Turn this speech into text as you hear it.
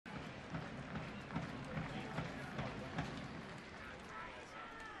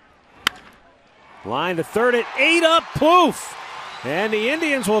Line to third at 8 up, poof. And the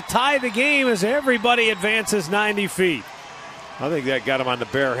Indians will tie the game as everybody advances 90 feet. I think that got him on the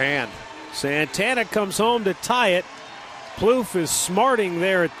bare hand. Santana comes home to tie it. Plouffe is smarting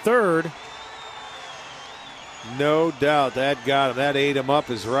there at third. No doubt that got him. That ate him up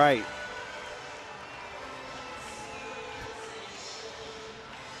is right.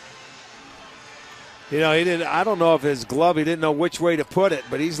 You know, he didn't. I don't know if his glove, he didn't know which way to put it,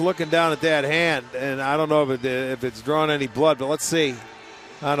 but he's looking down at that hand, and I don't know if it's drawn any blood, but let's see.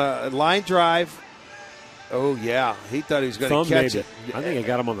 On a line drive, oh, yeah, he thought he was going to catch it. I think it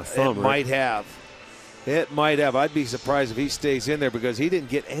got him on the thumb. It might have. It might have. I'd be surprised if he stays in there because he didn't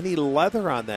get any leather on that.